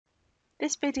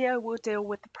This video will deal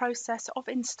with the process of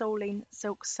installing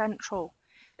Silk Central.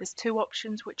 There's two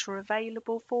options which are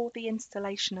available for the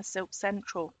installation of Silk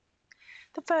Central.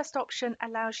 The first option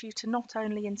allows you to not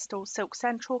only install Silk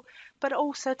Central, but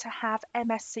also to have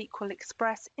MS SQL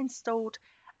Express installed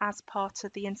as part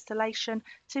of the installation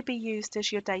to be used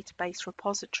as your database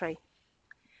repository.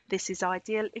 This is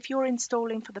ideal if you're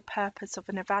installing for the purpose of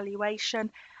an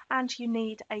evaluation and you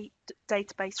need a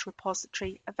database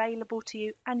repository available to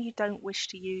you and you don't wish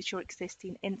to use your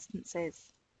existing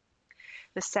instances.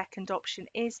 The second option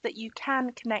is that you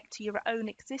can connect to your own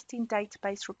existing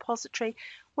database repository,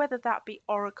 whether that be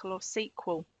Oracle or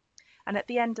SQL. And at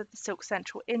the end of the Silk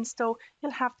Central install,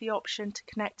 you'll have the option to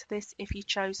connect to this if you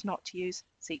chose not to use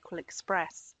SQL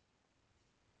Express.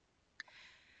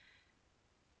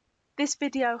 This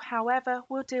video, however,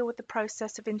 will deal with the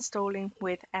process of installing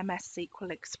with MS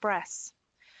SQL Express.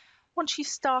 Once you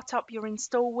start up your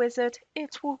install wizard,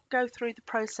 it will go through the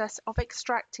process of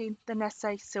extracting the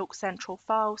necessary Silk Central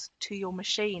files to your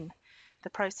machine.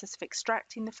 The process of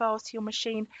extracting the files to your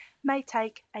machine may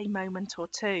take a moment or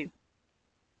two.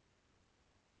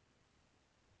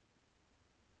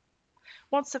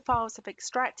 Once the files have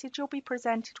extracted, you'll be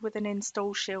presented with an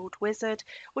Install Shield wizard,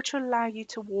 which will allow you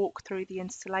to walk through the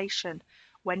installation.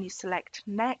 When you select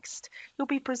Next, you'll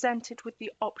be presented with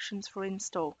the options for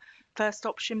install. First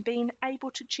option being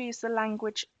able to choose the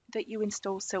language that you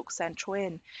install Silk Central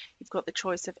in. You've got the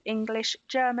choice of English,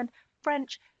 German,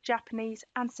 French, Japanese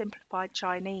and simplified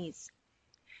Chinese.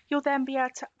 You'll then be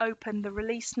able to open the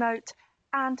release note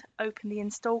and open the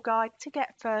install guide to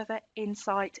get further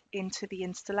insight into the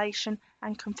installation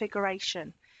and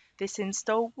configuration. This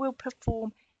install will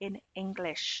perform in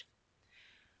English.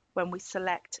 When we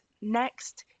select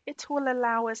Next, it will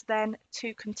allow us then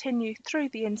to continue through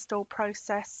the install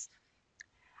process,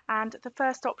 and the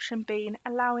first option being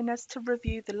allowing us to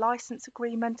review the license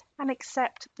agreement and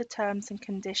accept the terms and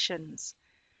conditions.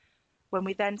 When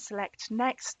we then select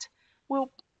Next,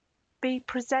 we'll be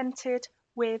presented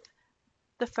with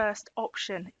the first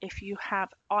option. If you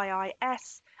have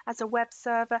IIS as a web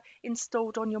server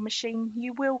installed on your machine,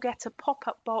 you will get a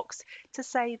pop-up box to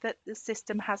say that the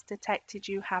system has detected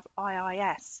you have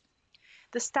IIS.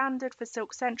 The standard for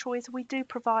Silk Central is we do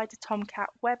provide a Tomcat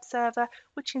web server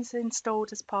which is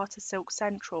installed as part of Silk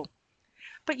Central,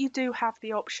 but you do have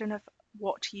the option of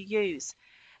what you use.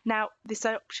 Now this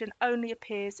option only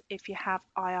appears if you have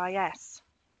IIS.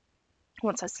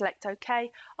 Once I select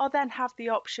OK, I'll then have the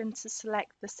option to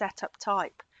select the setup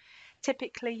type.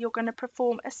 Typically, you're going to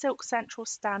perform a Silk Central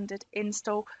standard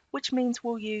install, which means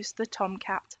we'll use the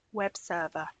Tomcat web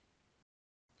server.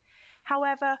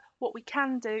 However, what we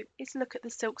can do is look at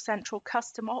the Silk Central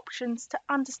custom options to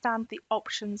understand the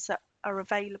options that are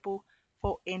available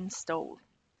for install.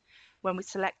 When we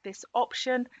select this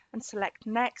option and select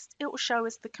Next, it will show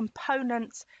us the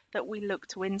components that we look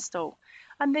to install.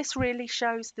 And this really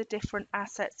shows the different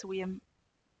assets that we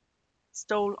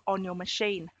install on your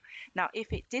machine. Now,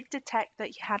 if it did detect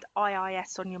that you had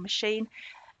IIS on your machine,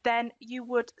 then you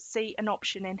would see an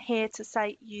option in here to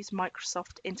say use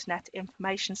Microsoft Internet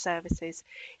Information Services.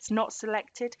 It's not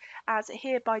selected, as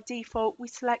here by default we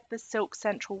select the Silk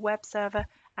Central web server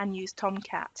and use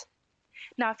Tomcat.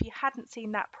 Now, if you hadn't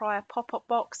seen that prior pop-up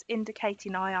box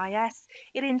indicating IIS,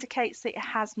 it indicates that it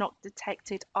has not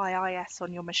detected IIS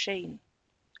on your machine.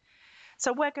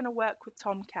 So we're going to work with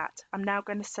Tomcat. I'm now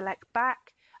going to select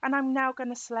back, and I'm now going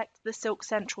to select the Silk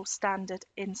Central standard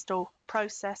install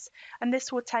process, and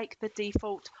this will take the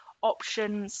default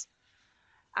options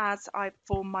as I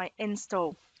form my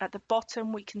install. At the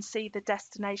bottom we can see the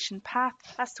destination path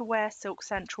as to where Silk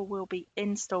Central will be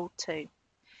installed to.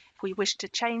 If we wish to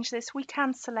change this, we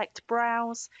can select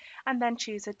Browse and then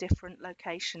choose a different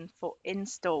location for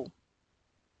install.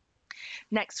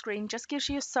 Next screen just gives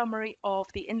you a summary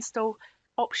of the install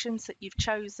options that you've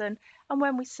chosen, and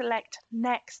when we select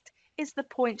Next is the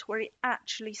point where it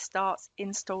actually starts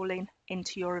installing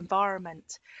into your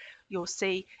environment. You'll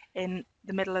see in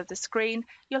the middle of the screen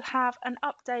you'll have an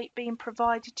update being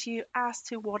provided to you as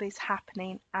to what is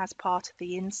happening as part of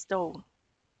the install.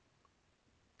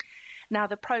 Now,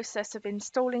 the process of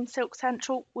installing Silk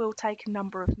Central will take a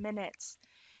number of minutes.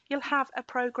 You'll have a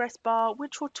progress bar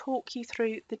which will talk you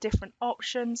through the different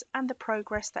options and the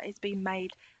progress that is being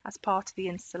made as part of the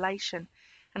installation.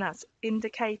 And as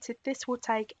indicated, this will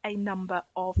take a number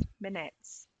of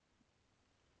minutes.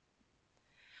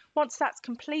 Once that's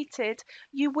completed,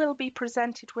 you will be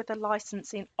presented with a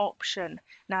licensing option.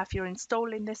 Now, if you're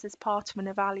installing this as part of an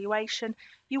evaluation,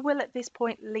 you will at this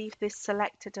point leave this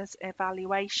selected as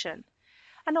evaluation.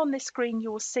 And on this screen,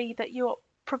 you will see that you're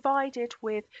provided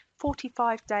with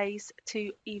 45 days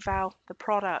to eval the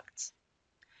product.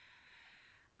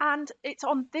 And it's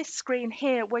on this screen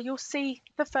here where you'll see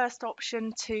the first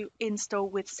option to install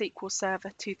with SQL Server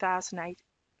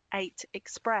 2008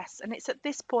 Express. And it's at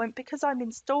this point, because I'm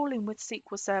installing with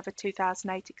SQL Server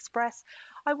 2008 Express,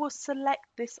 I will select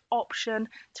this option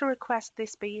to request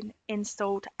this being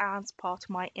installed as part of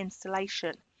my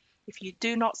installation. If you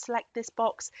do not select this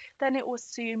box, then it will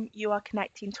assume you are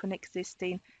connecting to an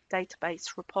existing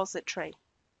database repository.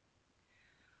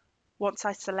 Once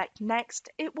I select Next,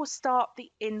 it will start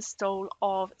the install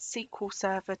of SQL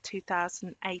Server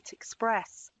 2008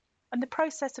 Express. And the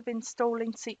process of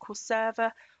installing SQL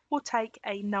Server will take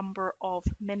a number of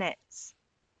minutes.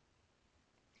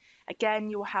 Again,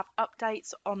 you will have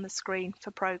updates on the screen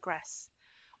for progress.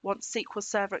 Once SQL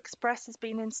Server Express has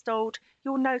been installed,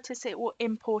 you'll notice it will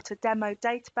import a demo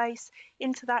database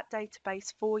into that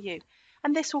database for you.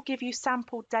 And this will give you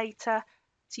sample data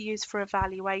to use for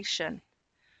evaluation.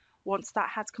 Once that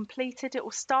has completed, it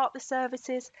will start the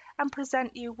services and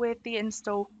present you with the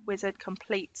Install Wizard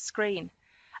Complete screen.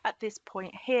 At this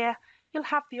point here, you'll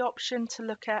have the option to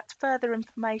look at further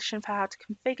information for how to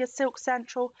configure Silk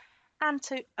Central and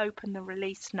to open the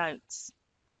release notes.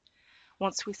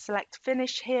 Once we select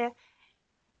Finish here,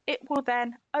 it will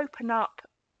then open up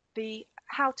the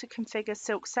how to configure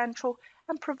Silk Central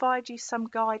and provide you some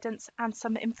guidance and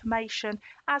some information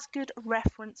as good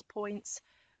reference points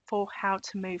for how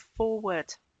to move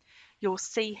forward. You'll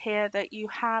see here that you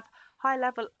have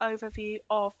high-level overview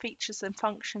of features and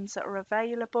functions that are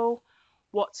available,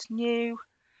 what's new,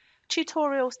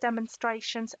 tutorials,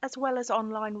 demonstrations, as well as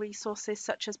online resources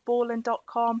such as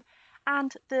Borland.com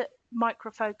and the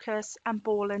Micro Focus and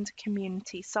Borland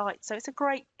community site. So it's a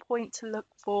great point to look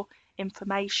for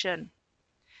information.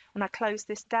 When I close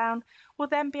this down, we'll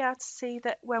then be able to see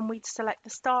that when we select the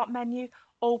Start menu,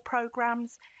 All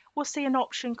Programs, we'll see an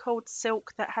option called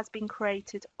Silk that has been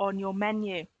created on your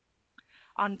menu.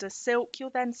 Under Silk, you'll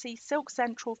then see Silk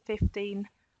Central 15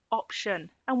 option,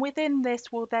 and within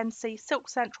this we'll then see Silk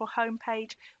Central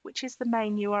homepage, which is the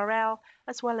main URL,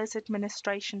 as well as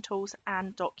administration tools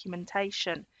and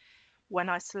documentation. When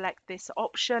I select this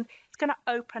option, it's going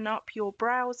to open up your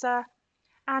browser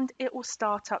and it will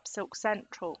start up Silk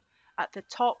Central. At the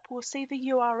top, we'll see the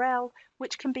URL,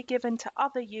 which can be given to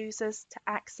other users to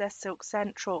access Silk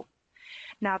Central.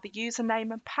 Now, the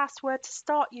username and password to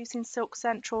start using Silk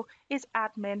Central is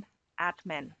admin.